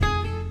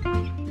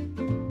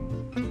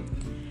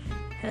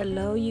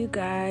Hello, you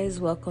guys.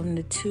 Welcome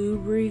to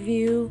Tube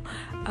Review.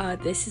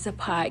 This is a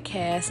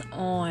podcast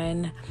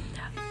on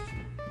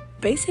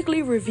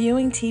basically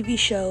reviewing TV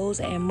shows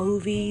and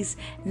movies,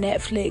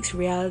 Netflix,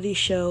 reality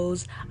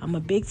shows. I'm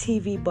a big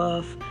TV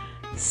buff,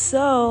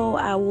 so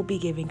I will be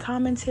giving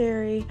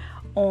commentary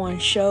on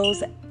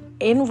shows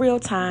in real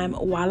time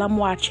while I'm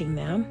watching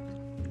them.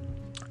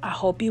 I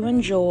hope you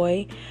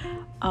enjoy.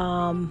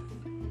 I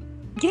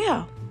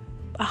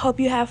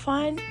hope you have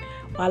fun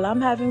while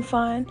I'm having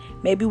fun.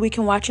 Maybe we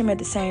can watch them at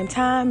the same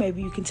time.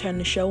 Maybe you can turn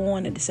the show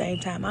on at the same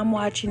time I'm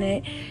watching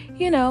it,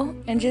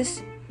 and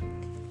just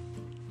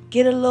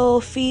get a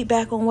little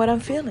feedback on what I'm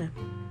feeling.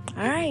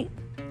 All right,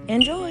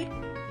 enjoy.